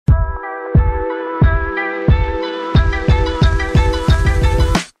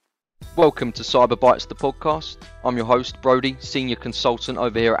Welcome to CyberBytes, the podcast. I'm your host, Brodie, Senior Consultant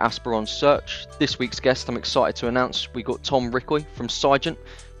over here at Asperon Search. This week's guest, I'm excited to announce, we got Tom Ricoy from Cigent.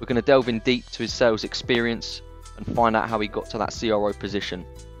 We're going to delve in deep to his sales experience and find out how he got to that CRO position.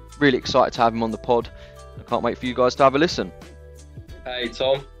 Really excited to have him on the pod. I can't wait for you guys to have a listen. Hey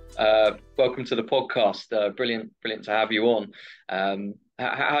Tom, welcome to the podcast. Brilliant to have you on.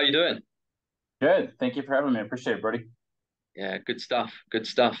 How are you doing? Good. Thank you for having me. I appreciate it, Brodie. Yeah, good stuff.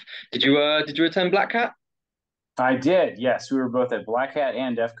 Did you attend Black Hat? I did. Yes, we were both at Black Hat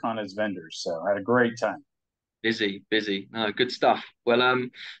and DEF CON as vendors, so I had a great time. Busy. No, good stuff. Well,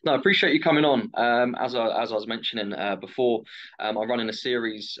 no, I appreciate you coming on. As I was mentioning before, I'm running a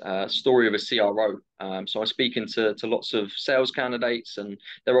series, story of a CRO. So I'm speaking to lots of sales candidates, and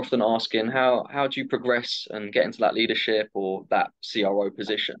they're often asking how do you progress and get into that leadership or that CRO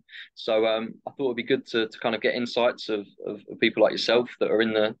position. So I thought it'd be good to kind of get insights of people like yourself that are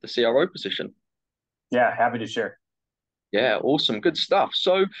in the CRO position. Yeah, happy to share. Yeah, awesome. Good stuff.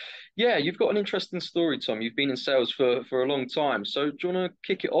 So, yeah, you've got an interesting story, Tom. You've been in sales for a long time. So, do you want to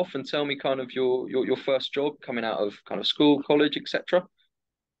kick it off and tell me kind of your first job coming out of kind of school, college, etc.?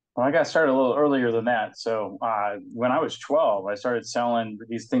 Well, I got started a little earlier than that. So when I was 12, I started selling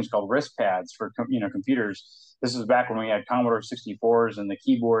these things called wrist pads for computers. This was back when we had Commodore 64s and the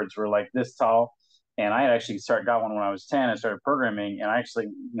keyboards were like this tall. And I had actually got one when I was 10. I started programming, and I actually,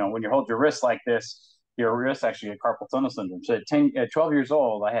 when you hold your wrist like this, your wrist actually had carpal tunnel syndrome. So at 12 years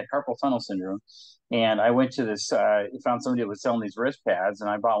old, I had carpal tunnel syndrome. And I went to this, found somebody that was selling these wrist pads, and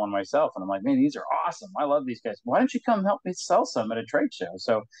I bought one myself. And I'm like, man, these are awesome. I love these guys. Why don't you come help me sell some at a trade show?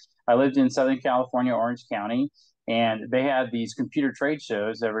 So I lived in Southern California, Orange County, and they had these computer trade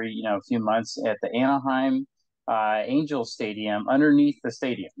shows every few months at the Anaheim Angel Stadium. Underneath the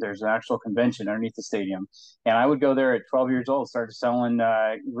stadium, there's an actual convention underneath the stadium, and I would go there at 12 years old, started selling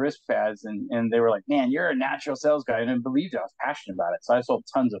wrist pads, and they were like, "Man, you're a natural sales guy," and I believed it. I was passionate about it, so I sold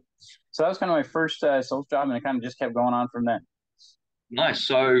tons of them. So that was kind of my first sales job, and it kind of just kept going on from then. Nice.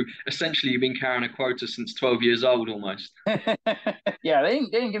 So, essentially, you've been carrying a quota since 12 years old almost. Yeah, they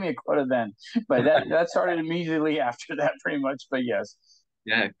didn't give me a quota then, but that started immediately after that, pretty much. But yes.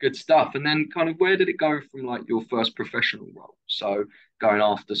 Yeah, good stuff. And then, kind of, where did it go from like your first professional role? So, going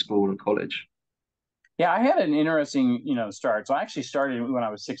after school and college. Yeah, I had an interesting, start. So I actually started when I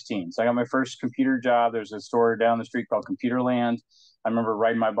was 16. So I got my first computer job. There's a store down the street called Computerland. I remember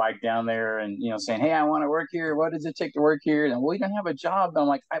riding my bike down there and, saying, "Hey, I want to work here. What does it take to work here?" And, "Well, you don't have a job." And I'm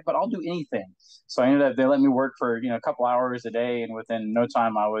like, "But I'll do anything." So I ended up, they let me work for, a couple hours a day. And within no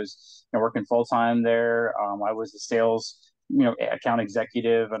time, I was, working full time there. I was a sales, account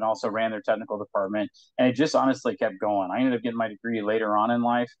executive, and also ran their technical department. And it just honestly kept going. I ended up getting my degree later on in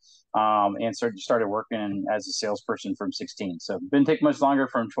life, and started working as a salesperson from 16. So it didn't take much longer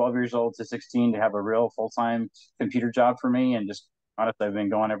from 12 years old to 16 to have a real full-time computer job for me. And just honestly, I've been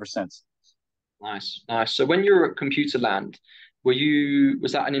going ever since. Nice. So, when you were at Computerland,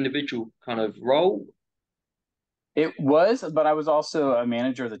 was that an individual kind of role? It was, but I was also a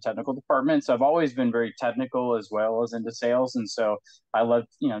manager of the technical department. So I've always been very technical as well as into sales. And so I loved,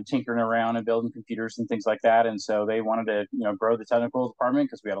 tinkering around and building computers and things like that. And so they wanted to, grow the technical department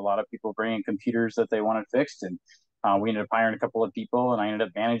because we had a lot of people bringing computers that they wanted fixed. And we ended up hiring a couple of people, and I ended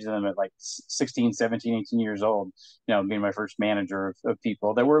up managing them at like 16, 17, 18 years old, being my first manager of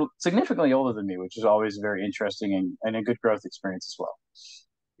people that were significantly older than me, which is always very interesting and a good growth experience as well.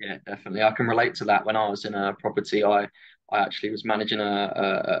 Yeah, definitely. I can relate to that. When I was in a property, I actually was managing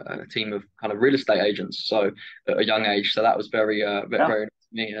a team of kind of real estate agents, so at a young age. So that was Yeah. very nice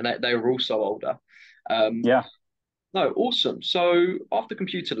to me, and they were also older. Um, Yeah. no, awesome. So after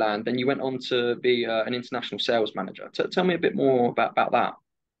Computerland, then you went on to be an international sales manager. Tell me a bit more about that.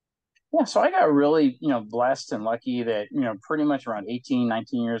 Yeah, so I got really, blessed and lucky that, pretty much around 18,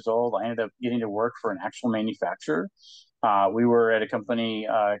 19 years old, I ended up getting to work for an actual manufacturer. We were at a company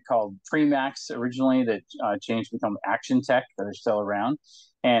called Premax originally that changed to become Action Tech, that are still around.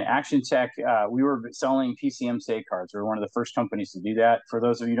 And Action Tech, we were selling PCMCA cards. We were one of the first companies to do that. For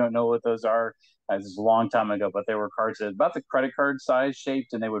those of you who don't know what those are, this is a long time ago, but they were cards that about the credit card size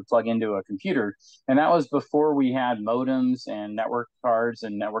shaped, and they would plug into a computer. And that was before we had modems and network cards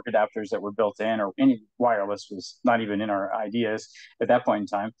and network adapters that were built in, or any wireless was not even in our ideas at that point in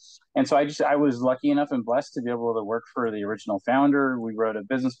time. And so I was lucky enough and blessed to be able to work for the original founder. We wrote a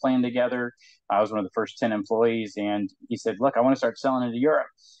business plan together. I was one of the first 10 employees, and he said, "Look, I want to start selling into Europe."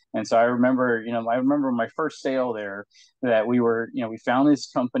 And so I remember my first sale there that we found this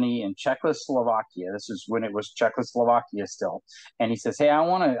company in Czechoslovakia. This is when it was Czechoslovakia still. And he says, hey, I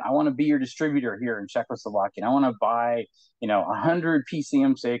want to be your distributor here in Czechoslovakia. And I want to buy 100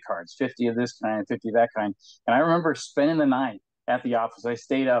 PCMSA cards, 50 of this kind, 50 of that kind. And I remember spending the night at the office. I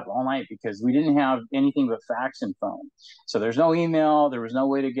stayed up all night because we didn't have anything but fax and phone. So there's no email. There was no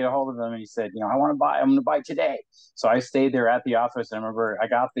way to get a hold of them. And he said, I'm going to buy today. So I stayed there at the office. And I remember I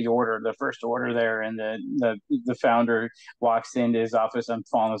got the first order there. And the founder walks into his office. I'm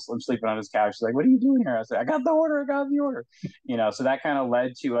sleeping on his couch. He's like, what are you doing here? I said, I got the order. So that kind of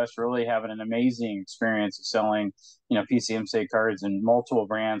led to us really having an amazing experience of selling PCMSA cards and multiple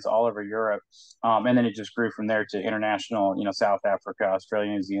brands all over Europe. And then it just grew from there to international, South Africa, Australia,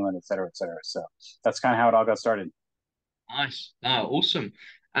 New Zealand, et cetera, et cetera. So that's kind of how it all got started. Nice. Oh, awesome.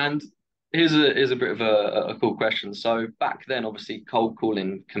 And here's a bit of a cool question. So back then, obviously, cold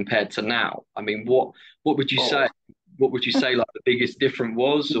calling compared to now. I mean, what would you say? What would you say like the biggest difference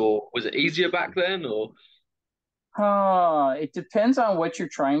was, or was it easier back then, or? It depends on what you're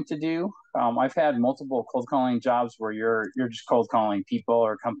trying to do. I've had multiple cold calling jobs where you're just cold calling people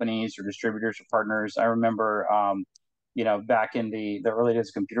or companies or distributors or partners. I remember, back in the early days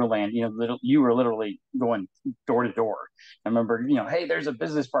of computer land, you were literally going door to door. I remember, hey, there's a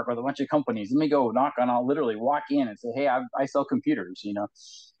business park with a bunch of companies. Let me go knock on. I'll literally walk in and say, hey, I sell computers.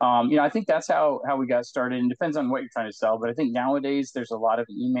 I think that's how we got started. And it depends on what you're trying to sell, but I think nowadays there's a lot of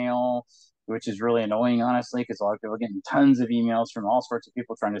email, which is really annoying, honestly, because a lot of people are getting tons of emails from all sorts of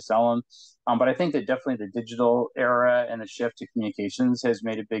people trying to sell them. But I think that definitely the digital era and the shift to communications has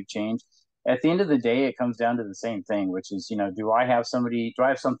made a big change. At the end of the day, it comes down to the same thing, which is, do I have something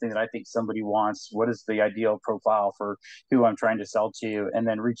that I think somebody wants? What is the ideal profile for who I'm trying to sell to? And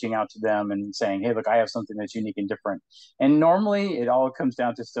then reaching out to them and saying, hey, look, I have something that's unique and different. And normally it all comes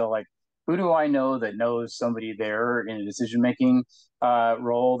down to still like, who do I know that knows somebody there in a decision making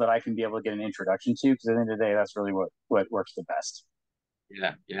role that I can be able to get an introduction to? Because at the end of the day, that's really what works the best.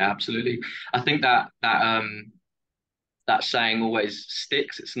 Yeah, yeah, absolutely. I think that saying always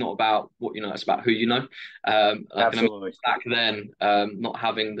sticks. It's not about what you know; it's about who you know. I can imagine Absolutely. back then, not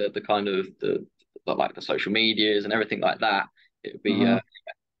having the kind of like the social medias and everything like that. It would be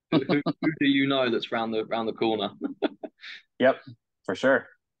Mm-hmm. who do you know that's round the corner? Yep, for sure.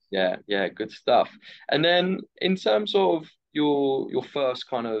 Yeah, yeah, good stuff. And then in terms of your first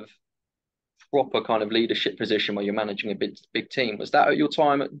kind of proper kind of leadership position where you're managing a big team, was that at your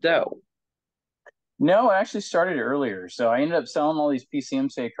time at Dell? No, I actually started earlier. So I ended up selling all these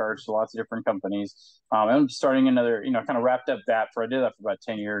PCMSA cards to lots of different companies. I'm starting another, kind of wrapped up I did that for about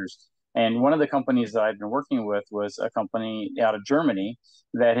 10 years. And one of the companies that I've been working with was a company out of Germany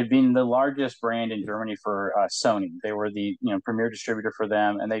that had been the largest brand in Germany for Sony. They were the premier distributor for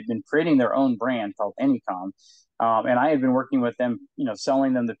them, and they've been creating their own brand called Anycom. And I had been working with them,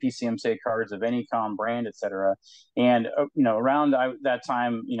 selling them the PCMSA cards of Anycom brand, et cetera. And around that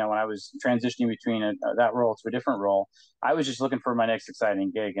time, when I was transitioning between that role to a different role, I was just looking for my next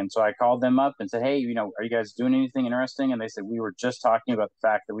exciting gig. And so I called them up and said, hey, are you guys doing anything interesting? And they said, we were just talking about the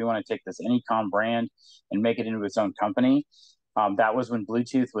fact that we want to take this Anycom brand and make it into its own company. That was when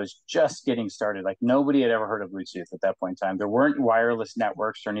Bluetooth was just getting started. Like nobody had ever heard of Bluetooth at that point in time. There weren't wireless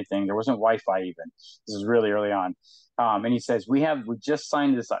networks or anything. There wasn't Wi-Fi even. This was really early on. And he says, we just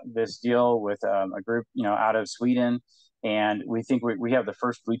signed this deal with a group, out of Sweden, and we think we have the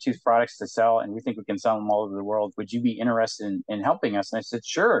first Bluetooth products to sell, and we think we can sell them all over the world. Would you be interested in helping us? And I said,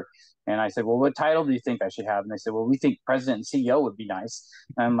 sure. And I said, well, what title do you think I should have? And they said, well, we think president and CEO would be nice.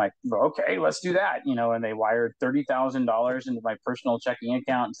 And I'm like, well, okay, let's do that. And they wired $30,000 into my personal checking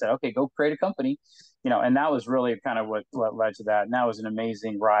account and said, okay, go create a company. And that was really kind of what led to that. And that was an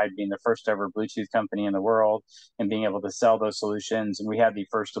amazing ride, being the first ever Bluetooth company in the world and being able to sell those solutions. And we had the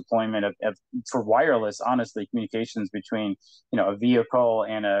first deployment for wireless, honestly, communications between, a vehicle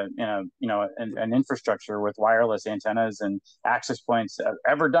and an infrastructure with wireless antennas and access points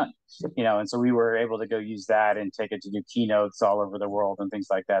ever done. And so we were able to go use that and take it to do keynotes all over the world and things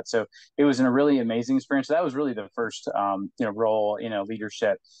like that. So it was a really amazing experience. That was really the first, role,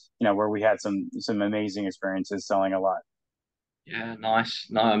 leadership, where we had some amazing experiences selling a lot. Yeah, nice.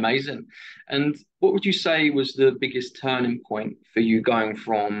 No, amazing. And what would you say was the biggest turning point for you going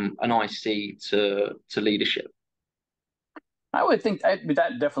from an IC to leadership? I would think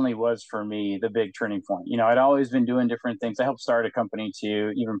that definitely was for me the big turning point. I'd always been doing different things. I helped start a company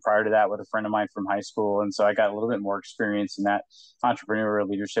too, even prior to that, with a friend of mine from high school, and so I got a little bit more experience in that entrepreneurial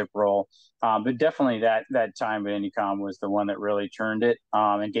leadership role. But definitely that time at Anycom was the one that really turned it,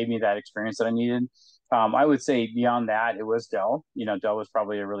 and gave me that experience that I needed. I would say beyond that, it was Dell. Dell was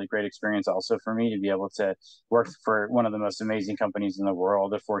probably a really great experience also for me to be able to work for one of the most amazing companies in the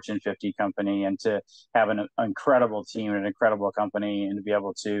world, a Fortune 50 company, and to have an incredible team and an incredible company, and to be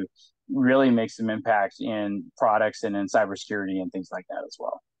able to really make some impact in products and in cybersecurity and things like that as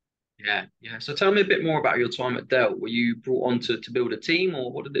well. Yeah, yeah. So tell me a bit more about your time at Dell. Were you brought on to build a team,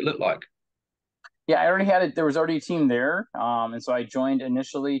 or what did it look like? Yeah, I already had it. There was already a team there. And so I joined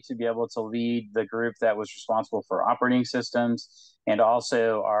initially to be able to lead the group that was responsible for operating systems and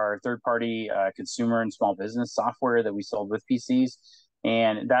also our third party consumer and small business software that we sold with PCs.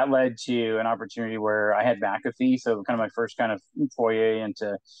 And that led to an opportunity where I had McAfee. So, kind of my first kind of foray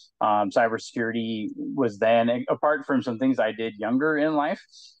into cybersecurity was then, apart from some things I did younger in life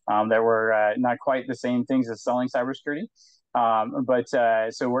that were not quite the same things as selling cybersecurity. But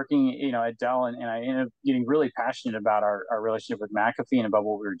so working, at Dell, and I ended up getting really passionate about our relationship with McAfee and about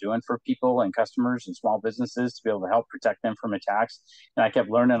what we were doing for people and customers and small businesses to be able to help protect them from attacks. And I kept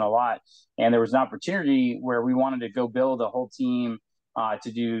learning a lot. And there was an opportunity where we wanted to go build a whole team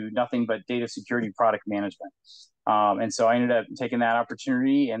to do nothing but data security product management. And so I ended up taking that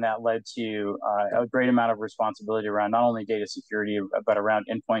opportunity, and that led to a great amount of responsibility around not only data security, but around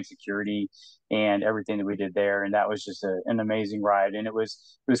endpoint security and everything that we did there. And that was just an amazing ride. And it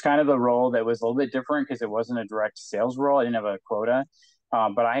was kind of a role that was a little bit different because it wasn't a direct sales role. I didn't have a quota.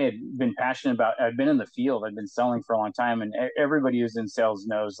 But I had been passionate about, I'd been in the field, I'd been selling for a long time. And everybody who's in sales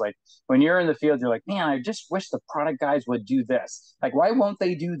knows, like, when you're in the field, you're like, man, I just wish the product guys would do this. Like, why won't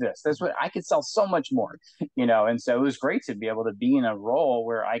they do this? That's what I could sell so much more, And so it was great to be able to be in a role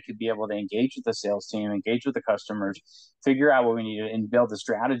where I could be able to engage with the sales team, engage with the customers, figure out what we needed, and build a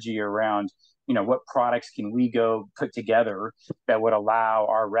strategy around what products can we go put together that would allow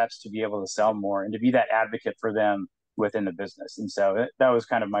our reps to be able to sell more and to be that advocate for them within the business. And so that was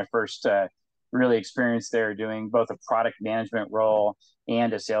kind of my first really experience there, doing both a product management role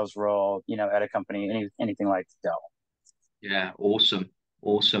and a sales role, at a company, anything like Dell. Yeah, awesome.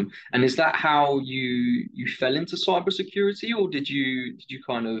 Awesome. And is that how you fell into cybersecurity, or did you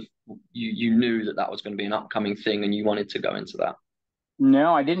kind of you knew that was going to be an upcoming thing and you wanted to go into that?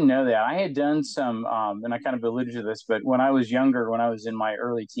 No, I didn't know that. I had done some, and I kind of alluded to this, but when I was younger, when I was in my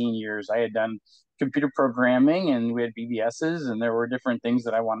early teen years, I had done computer programming, and we had BBSs, and there were different things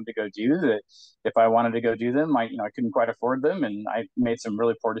that I wanted to go do that if I wanted to go do them, I couldn't quite afford them. And I made some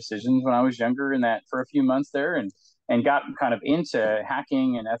really poor decisions when I was younger in that for a few months there, and got kind of into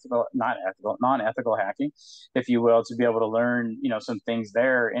hacking and non-ethical hacking, if you will, to be able to learn, some things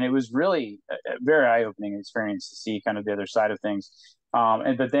there. And it was really a very eye-opening experience to see kind of the other side of things.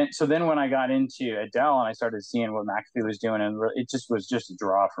 But then when I got into Adele and I started seeing what McAfee was doing, and it just was just a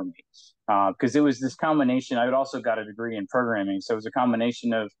draw for me, because it was this combination. I had also got a degree in programming, so it was a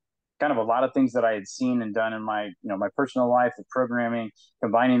combination of kind of a lot of things that I had seen and done in my personal life with programming,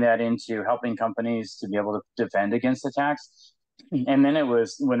 combining that into helping companies to be able to defend against attacks. And then it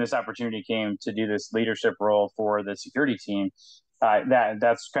was when this opportunity came to do this leadership role for the security team,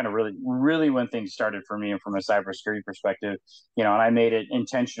 that's kind of really when things started for me, and from a cybersecurity perspective, and I made it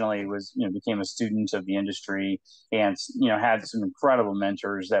intentionally. Was became a student of the industry, and had some incredible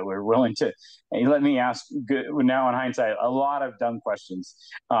mentors that were willing to let me ask. Good, now in hindsight, a lot of dumb questions,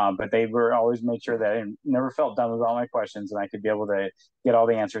 but they were always made sure that I never felt dumb with all my questions, and I could be able to get all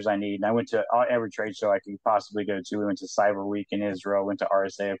the answers I need. And I went to every trade show I could possibly go to. We went to Cyber Week in Israel, went to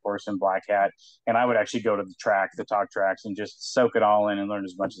RSA, of course, in Black Hat, and I would actually go to the talk tracks, and just soak it all in and learn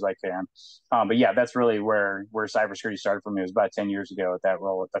as much as I can. But yeah, that's really where cybersecurity started for me. It was about 10 years ago at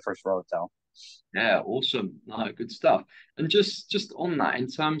the first role at Dell. Yeah, awesome. No, good stuff. And just on that, in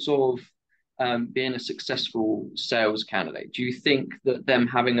terms of being a successful sales candidate, do you think that them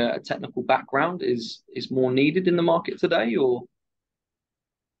having a technical background is more needed in the market today, or?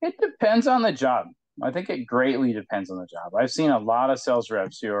 It depends on the job. I think it greatly depends on the job. I've seen a lot of sales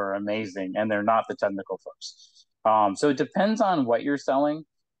reps who are amazing, and they're not the technical folks. So it depends on what you're selling.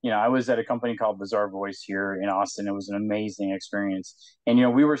 I was at a company called Bizarre Voice here in Austin. It was an amazing experience.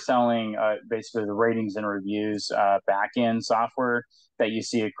 And, we were selling basically the ratings and reviews back-end software that you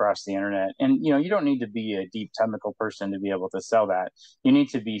see across the internet. And, you don't need to be a deep technical person to be able to sell that. You need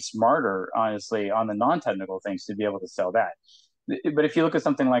to be smarter, honestly, on the non-technical things to be able to sell that. But if you look at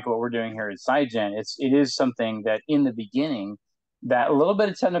something like what we're doing here at Cigent, it is something that in the beginning, that a little bit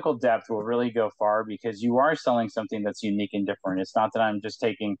of technical depth will really go far, because you are selling something that's unique and different. It's not that I'm just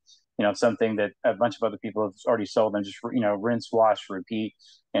taking, something that a bunch of other people have already sold and just, rinse, wash, repeat,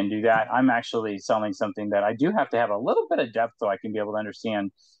 and do that. I'm actually selling something that I do have to have a little bit of depth so I can be able to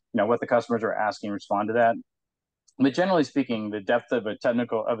understand, what the customers are asking, respond to that. But generally speaking, the depth of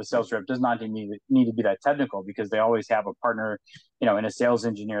a sales rep does not need to be that technical, because they always have a partner, in a sales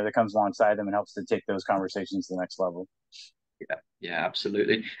engineer that comes alongside them and helps to take those conversations to the next level. Yeah,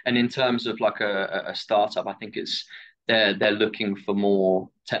 absolutely. And in terms of like a startup, I think they're looking for more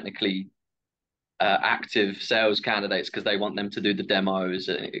technically active sales candidates, because they want them to do the demos,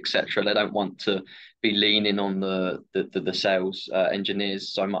 etc. They don't want to be leaning on the sales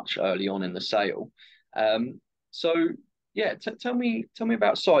engineers so much early on in the sale. So yeah, tell me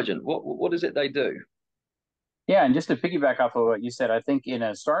about Cigent. What is it they do? Yeah, and just to piggyback off of what you said, I think in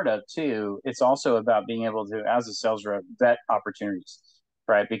a startup too, it's also about being able to, as a sales rep, vet opportunities,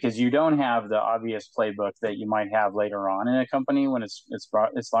 right? Because you don't have the obvious playbook that you might have later on in a company when it's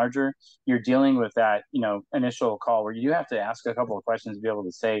larger. You're dealing with that, initial call where you have to ask a couple of questions to be able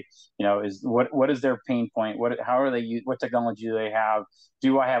to say, is what is their pain point? How are they what technology do they have?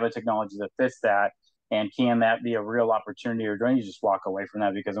 Do I have a technology that fits that? And can that be a real opportunity, or do I need to just walk away from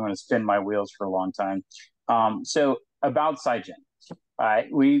that because I'm going to spin my wheels for a long time? So about Cigent,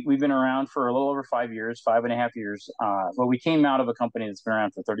 we've been around for a little over 5 years, 5.5 years. But we came out of a company that's been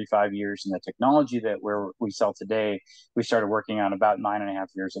around for 35 years, and the technology that we sell today, we started working on about 9.5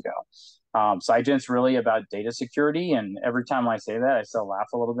 years ago. Cigent's really about data security, and every time I say that, I still laugh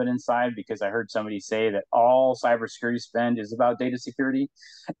a little bit inside, because I heard somebody say that all cybersecurity spend is about data security.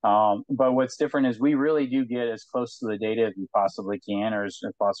 But what's different is we really do get as close to the data as we possibly can, or as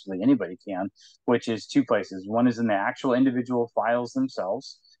possibly anybody can, which is two places. One is in the actual individual files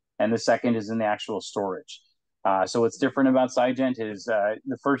themselves, and the second is in the actual storage. So what's different about Cigent is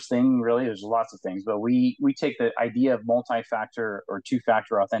the first thing, really, there's lots of things, but we take the idea of multi-factor or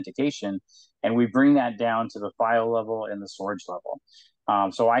two-factor authentication, and we bring that down to the file level and the storage level.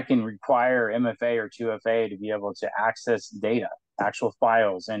 So I can require MFA or 2FA to be able to access data, actual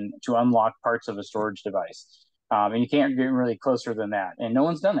files, and to unlock parts of a storage device. And you can't get really closer than that. And no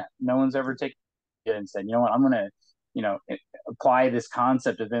one's done that. No one's ever taken it and said, what, I'm going to, apply this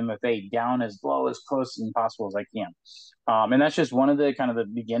concept of MFA down as low, as close as possible as I can. And that's just one of the kind of the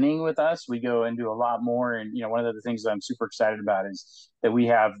beginning with us. We go and do a lot more. And, one of the things that I'm super excited about is that we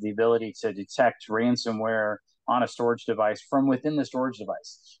have the ability to detect ransomware on a storage device from within the storage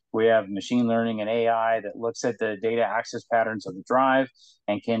device. We have machine learning and AI that looks at the data access patterns of the drive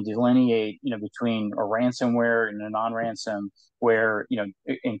and can delineate, between a ransomware and a non-ransomware,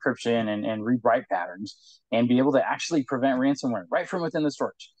 encryption and read-write patterns, and be able to actually prevent ransomware right from within the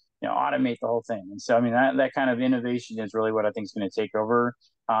storage, automate the whole thing. And so, I mean, that kind of innovation is really what I think is going to take over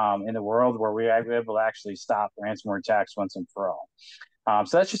in the world, where we are able to actually stop ransomware attacks once and for all.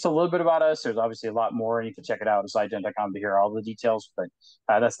 So that's just a little bit about us. There's obviously a lot more, and you can check it out at Cigent.com to hear all the details, but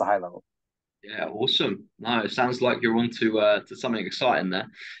that's the high level. Yeah, awesome. No, it sounds like you're on to something exciting there.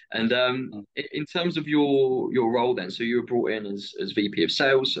 And in terms of your role then, so you were brought in as VP of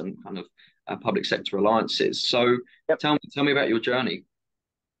Sales and kind of public sector alliances. So yep. tell me about your journey.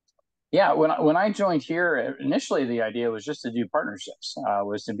 Yeah, when I joined here, initially the idea was just to do partnerships,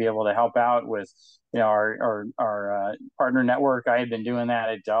 was to be able to help out with our partner network. I had been doing that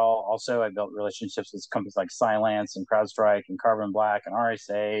at Dell. Also, I built relationships with companies like Cylance and CrowdStrike and Carbon Black and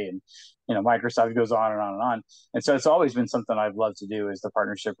RSA and Microsoft. Goes on and on and on. And so it's always been something I've loved to do, is the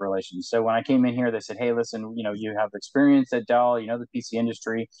partnership relations. So when I came in here, they said, "Hey, listen, you have experience at Dell. The PC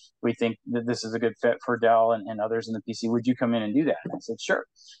industry. We think that this is a good fit for Dell and others in the PC. Would you come in and do that?" And I said, "Sure."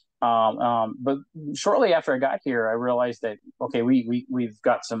 But shortly after I got here, I realized that, okay, we've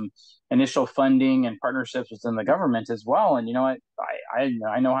got some initial funding and partnerships within the government as well. And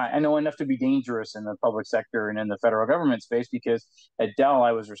I know enough to be dangerous in the public sector and in the federal government space, because at Dell,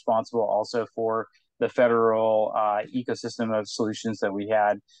 I was responsible also for the federal ecosystem of solutions that we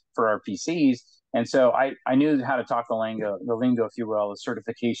had for our PCs. And so I knew how to talk the lingo, if you will, of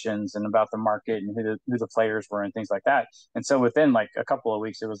certifications and about the market and who the players were and things like that. And so within like a couple of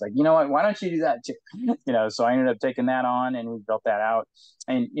weeks, it was like, what, why don't you do that too? So I ended up taking that on, and we built that out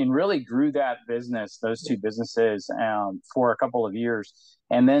and really grew that business, those two businesses, for a couple of years.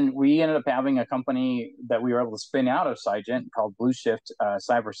 And then we ended up having a company that we were able to spin out of Cigent called Blue Shift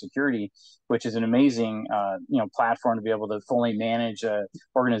Cybersecurity, which is an amazing platform to be able to fully manage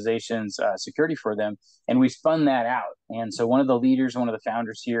organizations' security for them. And we spun that out. And so one of the leaders, one of the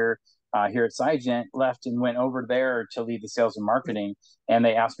founders here at Cigent, left and went over there to lead the sales and marketing. And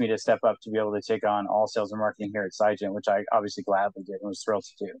they asked me to step up to be able to take on all sales and marketing here at Cigent, which I obviously gladly did and was thrilled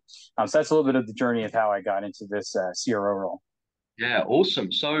to do. So that's a little bit of the journey of how I got into this CRO role. Yeah,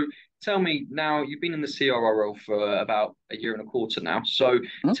 awesome. So tell me now, you've been in the CRO role for about a year and a quarter now. So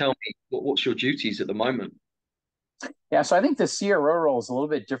tell me, what's your duties at the moment? Yeah, so I think the CRO role is a little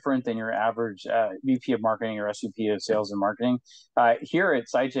bit different than your average VP of marketing or SVP of sales and marketing. Here at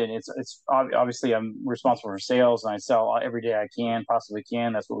Cigent, it's obviously I'm responsible for sales and I sell every day I can, possibly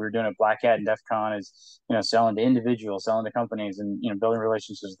can. That's what we were doing at Black Hat and DEF CON is, selling to individuals, selling to companies and, building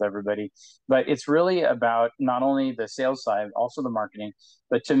relationships with everybody. But it's really about not only the sales side, also the marketing.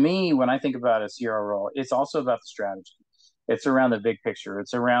 But to me, when I think about a CRO role, it's also about the strategy. It's around the big picture.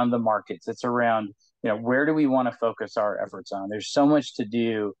 It's around the markets. It's around where do we want to focus our efforts on? There's so much to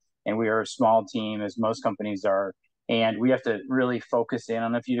do, and we are a small team, as most companies are, and we have to really focus in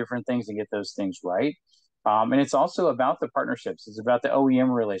on a few different things and get those things right. And it's also about the partnerships. It's about the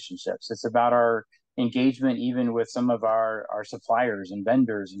OEM relationships. It's about our engagement, even with some of our suppliers and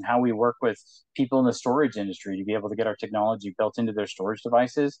vendors, and how we work with people in the storage industry to be able to get our technology built into their storage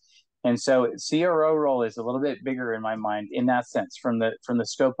devices. And so CRO role is a little bit bigger in my mind in that sense, from the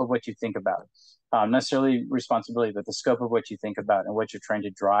scope of what you think about. Necessarily responsibility, but the scope of what you think about and what you're trying to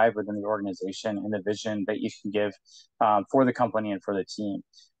drive within the organization and the vision that you can give for the company and for the team.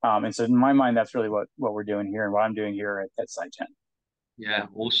 And so in my mind, that's really what we're doing here and what I'm doing here at Cigent. Yeah,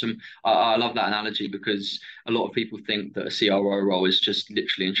 awesome. I love that analogy because a lot of people think that a CRO role is just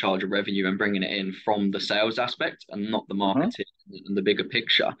literally in charge of revenue and bringing it in from the sales aspect and not the marketing and the bigger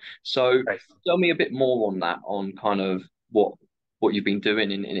picture. So Right. tell me a bit more on that, on kind of what you've been doing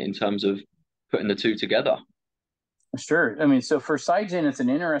in terms of putting the two together. Sure. I mean, so for Cigent, it's an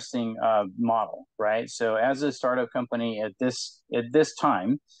interesting model, right? So as a startup company at this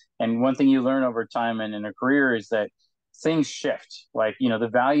time, and one thing you learn over time and in a career is that things shift. Like, the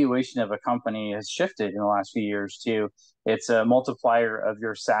valuation of a company has shifted in the last few years to it's a multiplier of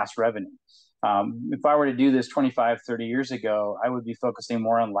your SaaS revenue. If I were to do this 25, 30 years ago, I would be focusing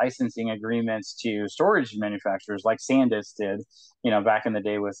more on licensing agreements to storage manufacturers like SanDisk did, back in the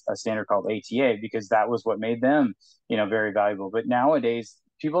day with a standard called ATA, because that was what made them, very valuable. But nowadays,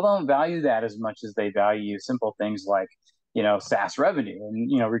 people don't value that as much as they value simple things like, SaaS revenue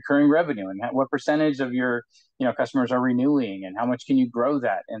and, recurring revenue and what percentage of your, customers are renewing and how much can you grow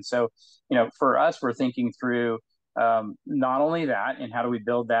that. And so, for us, we're thinking through not only that and how do we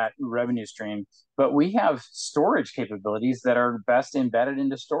build that revenue stream, but we have storage capabilities that are best embedded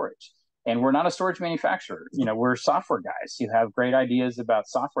into storage. And we're not a storage manufacturer. We're software guys who have great ideas about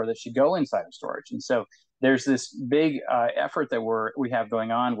software that should go inside of storage. And so there's this big effort that we have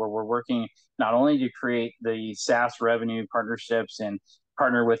going on where we're working not only to create the SaaS revenue partnerships and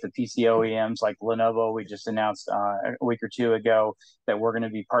partner with the PC OEMs like Lenovo. We just announced a week or two ago that we're going to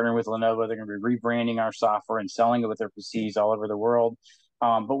be partnering with Lenovo. They're going to be rebranding our software and selling it with their PCs all over the world.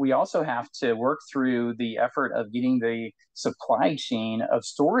 But we also have to work through the effort of getting the supply chain of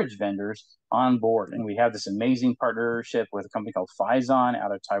storage vendors on board. And we have this amazing partnership with a company called Phison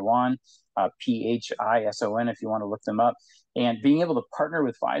out of Taiwan, Phison, if you want to look them up. And being able to partner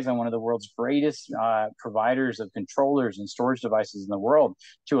with Phison, one of the world's greatest providers of controllers and storage devices in the world,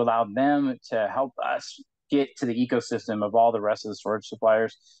 to allow them to help us get to the ecosystem of all the rest of the storage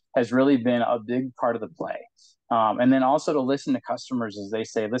suppliers has really been a big part of the play. And then also to listen to customers as they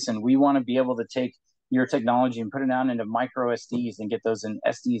say, listen, we want to be able to take your technology and put it down into micro SDs and get those in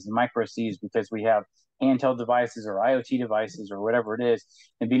SDs and micro SDs because we have handheld devices or IoT devices or whatever it is,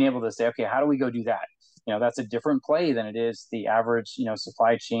 and being able to say, okay, how do we go do that? That's a different play than it is the average,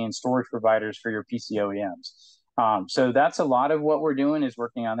 supply chain storage providers for your PC OEMs. So that's a lot of what we're doing is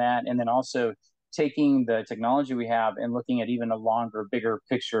working on that. And then also taking the technology we have and looking at even a longer, bigger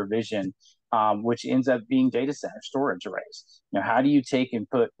picture vision, which ends up being data center storage arrays. How do you take and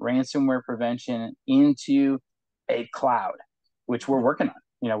put ransomware prevention into a cloud, which we're working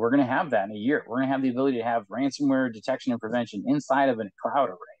on? We're going to have that in a year. We're going to have the ability to have ransomware detection and prevention inside of a cloud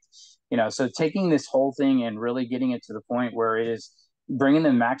array. So taking this whole thing and really getting it to the point where it is bringing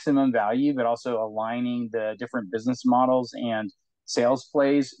the maximum value, but also aligning the different business models and sales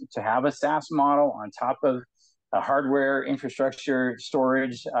plays to have a SaaS model on top of a hardware infrastructure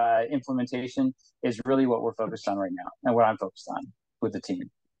storage implementation is really what we're focused on right now and what I'm focused on with the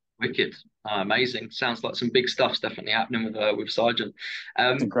team. Wicked. Amazing. Sounds like some big stuff's definitely happening with Cigent.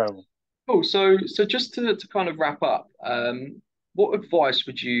 It's incredible. Cool. So just to kind of wrap up, what advice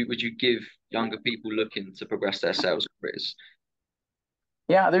would you give younger people looking to progress their sales careers?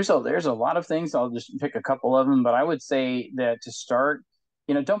 Yeah, there's a lot of things. I'll just pick a couple of them, but I would say that to start,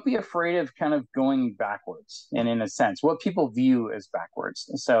 don't be afraid of kind of going backwards, and in a sense, what people view as backwards.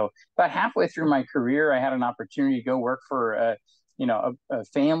 And so about halfway through my career, I had an opportunity to go work for a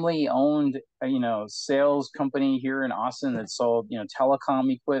family-owned, sales company here in Austin that sold,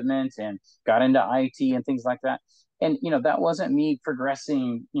 telecom equipment and got into IT and things like that. And, that wasn't me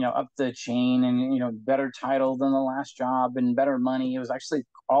progressing, up the chain and, better title than the last job and better money. It was actually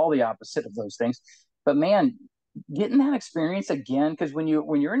all the opposite of those things. But man, getting that experience again, because when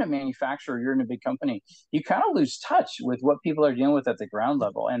you're in a manufacturer, you're in a big company, you kind of lose touch with what people are dealing with at the ground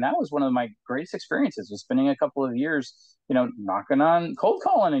level. And that was one of my greatest experiences, was spending a couple of years, knocking on, cold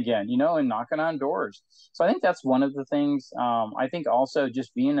calling again, and knocking on doors. So I think that's one of the things. I think also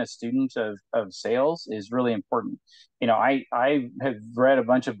just being a student of sales is really important. I have read a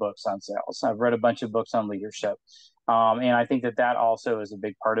bunch of books on sales. I've read a bunch of books on leadership. And I think that also is a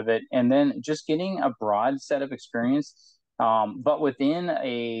big part of it. And then just getting a broad set of experience, but within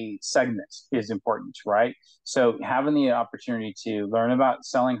a segment is important, right? So having the opportunity to learn about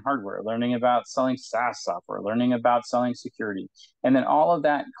selling hardware, learning about selling SaaS software, learning about selling security, and then all of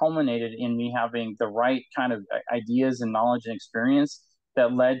that culminated in me having the right kind of ideas and knowledge and experience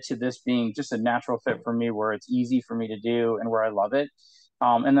that led to this being just a natural fit for me, where it's easy for me to do and where I love it.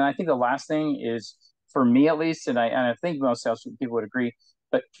 And then I think the last thing is, for me at least, and I think most sales people would agree,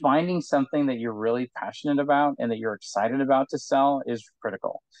 but finding something that you're really passionate about and that you're excited about to sell is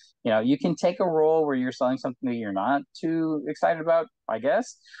critical. You can take a role where you're selling something that you're not too excited about, I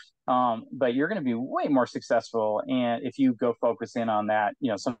guess, but you're going to be way more successful. And if you go focus in on that,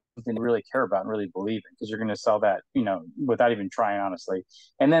 something you really care about and really believe in, because you're going to sell that, without even trying, honestly.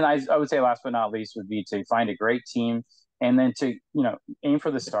 And then I would say last but not least would be to find a great team, and then to, aim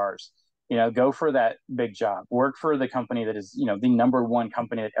for the stars. Go for that big job, work for the company that is, the number one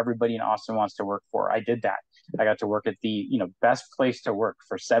company that everybody in Austin wants to work for. I did that. I got to work at the, best place to work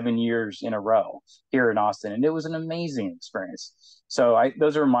for 7 years in a row here in Austin. And it was an amazing experience. So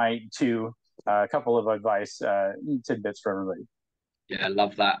those are my two, couple of advice tidbits for everybody. Yeah, I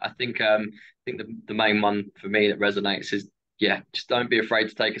love that. I think the main one for me that resonates is, just don't be afraid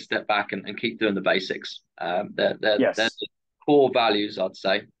to take a step back and keep doing the basics. They're the core values, I'd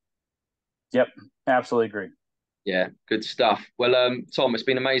say. Yep, absolutely agree. Yeah, good stuff. Well, Tom, it's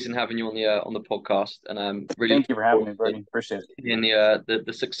been amazing having you on the podcast, and really thank you for having me, Brodie. Appreciate it. In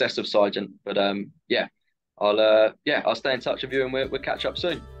the success of Cigent, but I'll stay in touch with you, and we'll catch up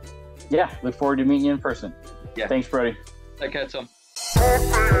soon. Yeah, look forward to meeting you in person. Yeah, thanks, Brodie. Take care, Tom.